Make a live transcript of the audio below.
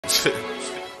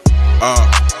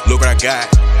Look what I got,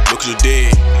 look what you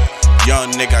did.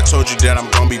 Young nigga, I told you that I'm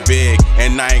gonna be big,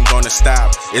 and I ain't gonna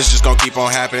stop. It's just gonna keep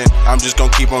on happening. I'm just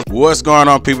gonna keep on. What's going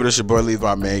on, people? This your boy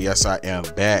Levi, man. Yes, I am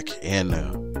back in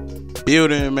the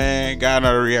building, man. Got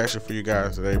another reaction for you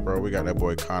guys today, bro. We got that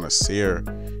boy Koneser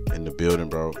in the building,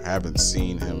 bro. Haven't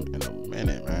seen him in a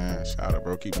minute, man. Shout out,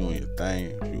 bro. Keep doing your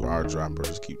thing. If you are dropping, bro,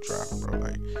 just keep dropping, bro.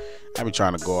 Like, I be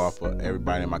trying to go off of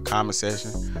everybody in my comment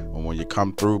section, and when you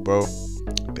come through, bro,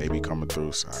 they be coming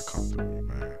through, so I come through you,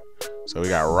 man. So we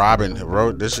got Robbin.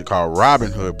 This shit called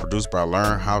Robin Hood, produced by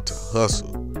Learn How to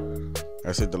Hustle.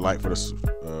 That's hit the like for the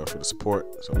support,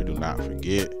 so we do not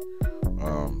forget.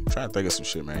 Trying to think of some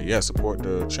shit, man. Yeah, support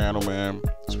the channel, man.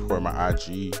 Support my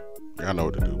IG. Y'all know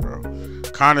what to do, bro.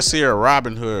 Koneser,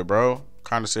 Robin Hood, bro.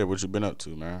 Koneser, what you been up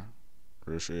to, man?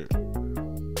 Real shit.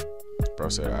 Bro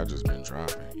said I just been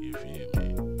dropping. You feel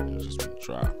me? I just been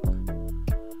dropping.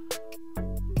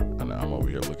 And I'm over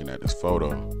here looking at this photo.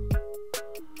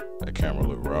 That camera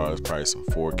look raw. It's probably some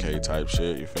 4K type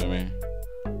shit. You feel me?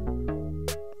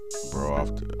 Bro,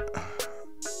 off the.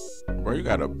 Bro, you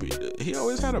got a beard. He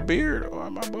always had a beard, or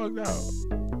am I bugged out?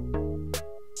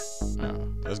 Nah,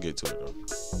 let's get to it though.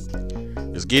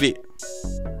 Let's get it.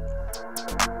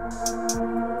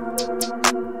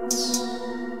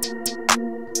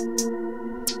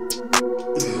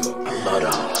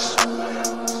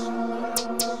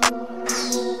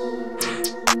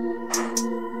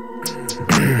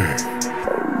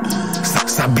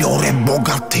 Zabiorę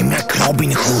bogatym jak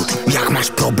Robbin Hood. Jak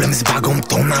masz problem z wagą,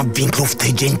 to na winklu w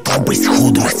tydzień to byś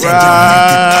schudł.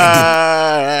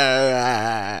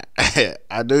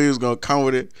 I knew he was gonna come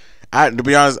with it. To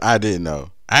be honest, I didn't know.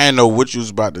 I didn't know what he was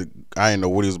about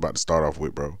to start off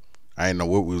with, bro. I didn't know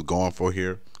what we was going for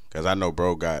here, cause I know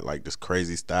bro got like this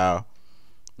crazy style.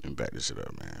 Let me back this shit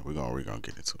up, man. We're gonna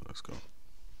get into it. Let's go.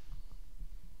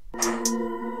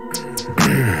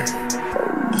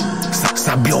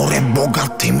 Zabiorę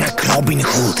bogatym jak Robbin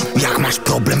Hood. Jak masz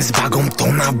problem z wagą,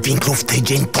 to na winklu w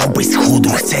tydzień to byś schudł.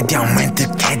 Chcę diamenty,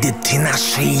 kiedy ty na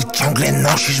szyi ciągle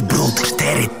nosisz brud.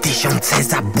 4000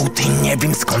 za buty, nie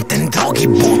wiem skąd ten drogi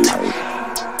but.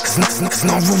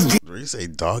 Znowu You say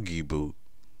doggy boot.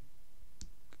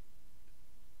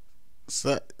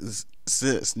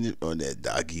 Snip on that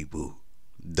doggy boot.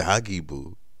 Doggy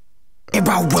boot.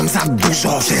 Jebałem za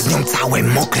dużo, przez nią całe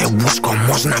mokre łóżko.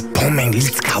 Można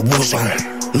pomylić z kałużą.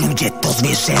 Ludzie to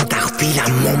zwierzęta, chwila,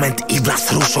 moment i w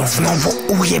las ruszą. Znowu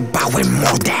ujebałem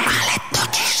mordę, ale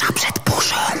to cisza przed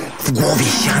burzą. W głowie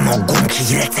siano,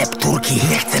 gumki, recepturki.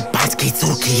 Nie chcę pańskiej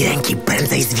córki, ręki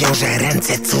prędzej zwiążę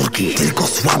ręce córki. Tylko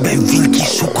słabe wilki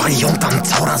szukają tam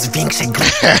coraz większe gry.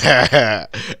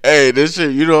 Hey, this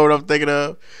shit, you know what I'm thinking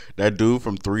of? That dude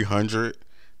from 300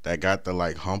 that got the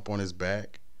like hump on his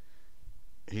back.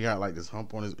 He got like this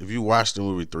hump on his. If you watch the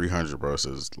movie 300, bro,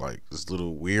 so it's like this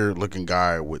little weird looking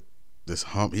guy with this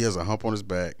hump. He has a hump on his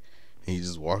back, and he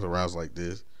just walks around like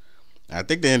this. And I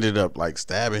think they ended up like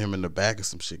stabbing him in the back or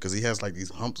some shit because he has like these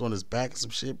humps on his back or some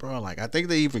shit, bro. Like I think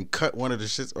they even cut one of the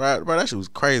shits. Right, bro, that shit was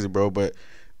crazy, bro. But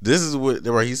this is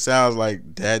where he sounds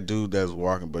like that dude that's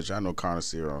walking. But y'all know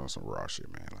Koneser on some raw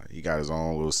shit, man. Like he got his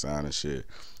own little sound and shit.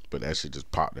 But that shit just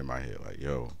popped in my head. Like,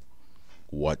 yo,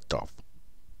 what the f.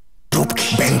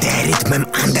 Będę rytmem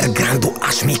undergroundu,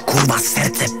 aż mi kurwa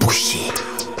serce puści.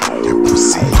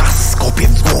 Bas skopię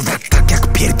w głowę, tak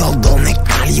jak pierdolony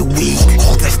Kali Weed.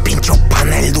 Chodzę w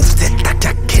pięciopanelówce, tak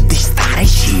jak kiedyś stary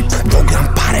sip.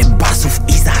 Dogram parę basów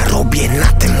i zarobię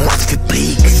na tym łatwy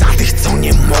plik. Za tych co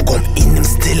nie mogą, innym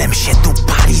stylem się tu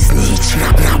pali znicz.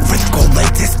 Nawet w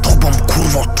kolejce z tobą,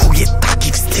 kurwo, czuję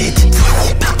taki wstyd. Twój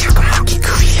chłopak jak magik,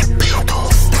 chwilę był tu.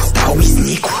 Stał i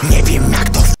znikł, nie wiem jak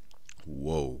to.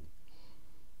 Whoa.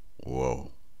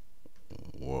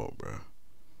 Whoa, bro.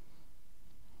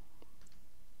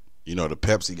 You know, the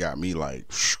Pepsi got me like,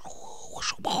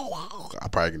 I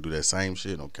probably can do that same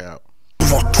shit, no cap.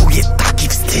 Czuję taki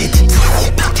wstyd.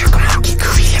 Chłopak jak magik,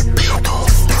 chwilę był tu.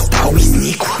 Stał i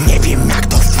znikł, nie wiem jak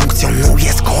to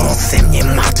funkcjonuje, skoro ze mnie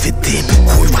martwy typ.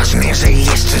 Chuj ważne, że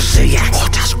jeszcze żyję,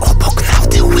 chociaż obok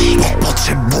nauty łyk. Bo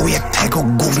potrzebuję tego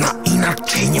gówna,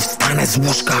 inaczej nie wstanę z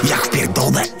łóżka. Jak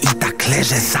wpierdolę i tak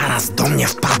leżę, zaraz do mnie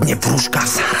wpadnie wróżka.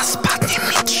 Zaraz spadnie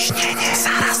mi ciśnienie,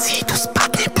 zaraz jej tu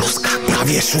spadnie bluzka.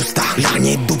 Prawie 6,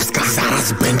 lanie dubska,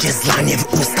 zaraz będzie zlanie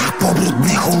w usta. Po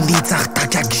brudnych ulicach,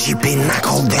 tak jak zipy na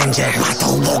kołdędzie.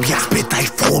 Patologia, pytaj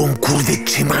forum, kurwy,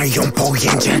 czy mają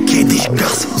pojęcie. Kiedyś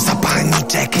gaz,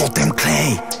 zapalniczek, potem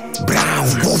klej. Brown,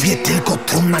 w głowie tylko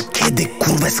trumna, kiedy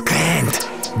kurwę skręt.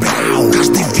 Brown,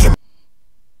 każdy wie.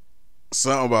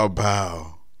 Something about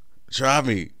bow. Try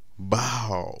me.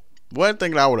 Bow. One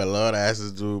thing that I would have loved to ask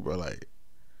this dude, bro, like,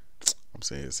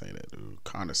 I'm saying that, dude.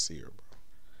 Koneser, bro.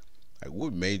 Like,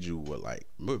 what made you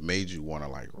want to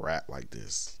like rap like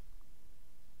this?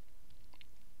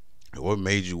 Like, what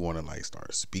made you want to like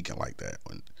start speaking like that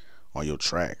on your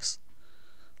tracks?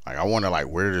 Like, I wonder like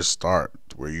where did it start?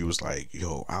 Where you was like,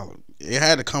 yo, it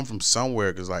had to come from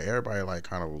somewhere, because like everybody like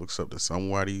kind of looks up to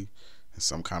somebody in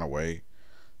some kind of way.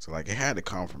 So like it had to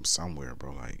come from somewhere,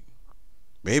 bro. Like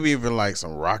maybe even like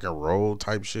some rock and roll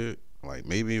type shit. Like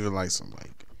maybe even like some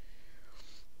like,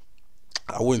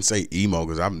 I wouldn't say emo,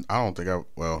 because I don't think I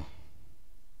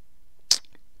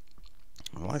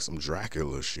like some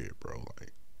Dracula shit, bro.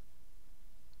 Like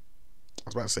I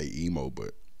was about to say emo,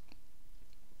 but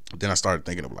then I started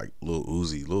thinking of like Lil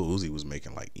Uzi. Lil Uzi was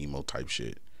making like emo type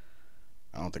shit.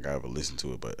 I don't think I ever listened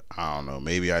to it, but I don't know.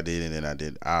 Maybe I did, and then I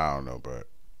did. I don't know, but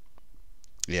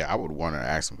yeah, I would want to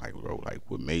ask him like, bro, like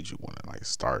what made you want to like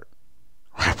start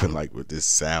rapping like with this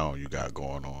sound you got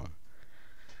going on?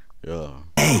 Yeah.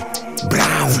 Ej,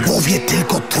 brał w głowie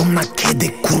tylko trumna, kiedy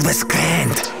kurwę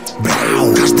skręt.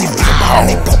 Brał, każdy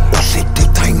wjebany po uszy,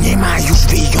 tutaj nie ma już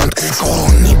wyjątku.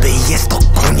 Skoro niby jest to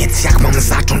koniec, jak mam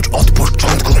zacząć od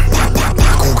początku?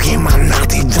 Pakuję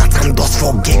manaty, wracam do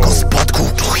swojego spotku.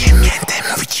 Trochę mięte,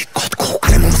 mówi ci kotku,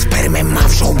 ale mam spermę ma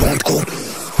w żołądku.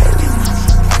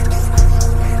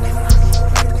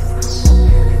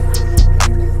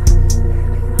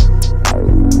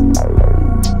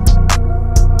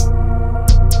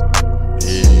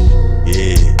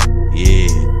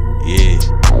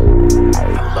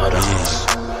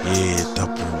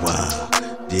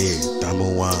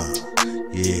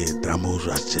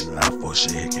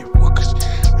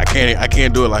 I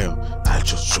can't do it like him.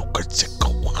 What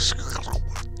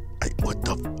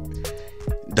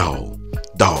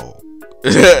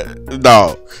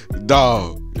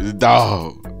the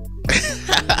dog.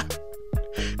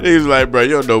 He's like, bro, you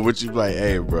don't know what you like.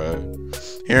 Hey, bro,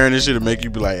 hearing this shit to make you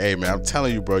be like, hey, man, I'm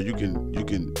telling you, bro, you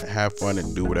can have fun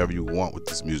and do whatever you want with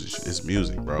this music. It's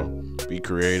music, bro. Be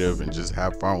creative and just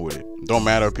have fun with it. Don't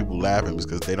matter if people laughing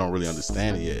because they don't really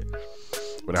understand it yet.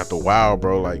 But after a while,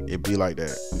 bro, like it be like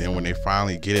that. And then when they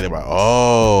finally get it, about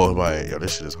like, yo,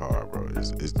 this shit is hard, bro.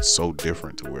 It's so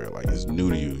different to where like it's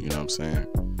new to you. You know what I'm saying?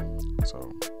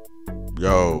 So,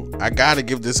 yo, I gotta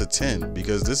give this a 10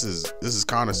 because this is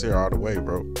Koneser all the way,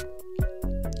 bro.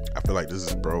 I feel like this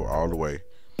is bro all the way.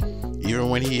 Even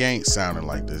when he ain't sounding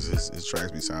like this, his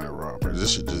tracks be sounding raw, bro.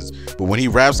 This shit just. But when he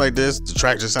raps like this, the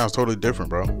track just sounds totally different,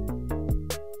 bro.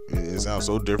 It sounds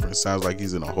so different. It sounds like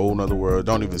he's in a whole nother world. It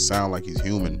don't even sound like he's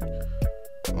human.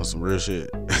 On some real shit.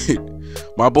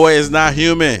 My boy is not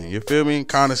human. You feel me?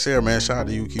 Koneser, man. Shout out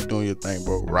to you. Keep doing your thing,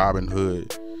 bro. Robbin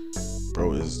Hood,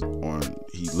 bro, is on.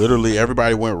 He literally,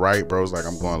 everybody went right, bro. It's like,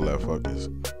 I'm going left. Fuck this.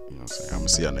 You know what I'm saying? I'm gonna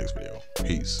see y'all next video.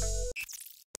 Peace.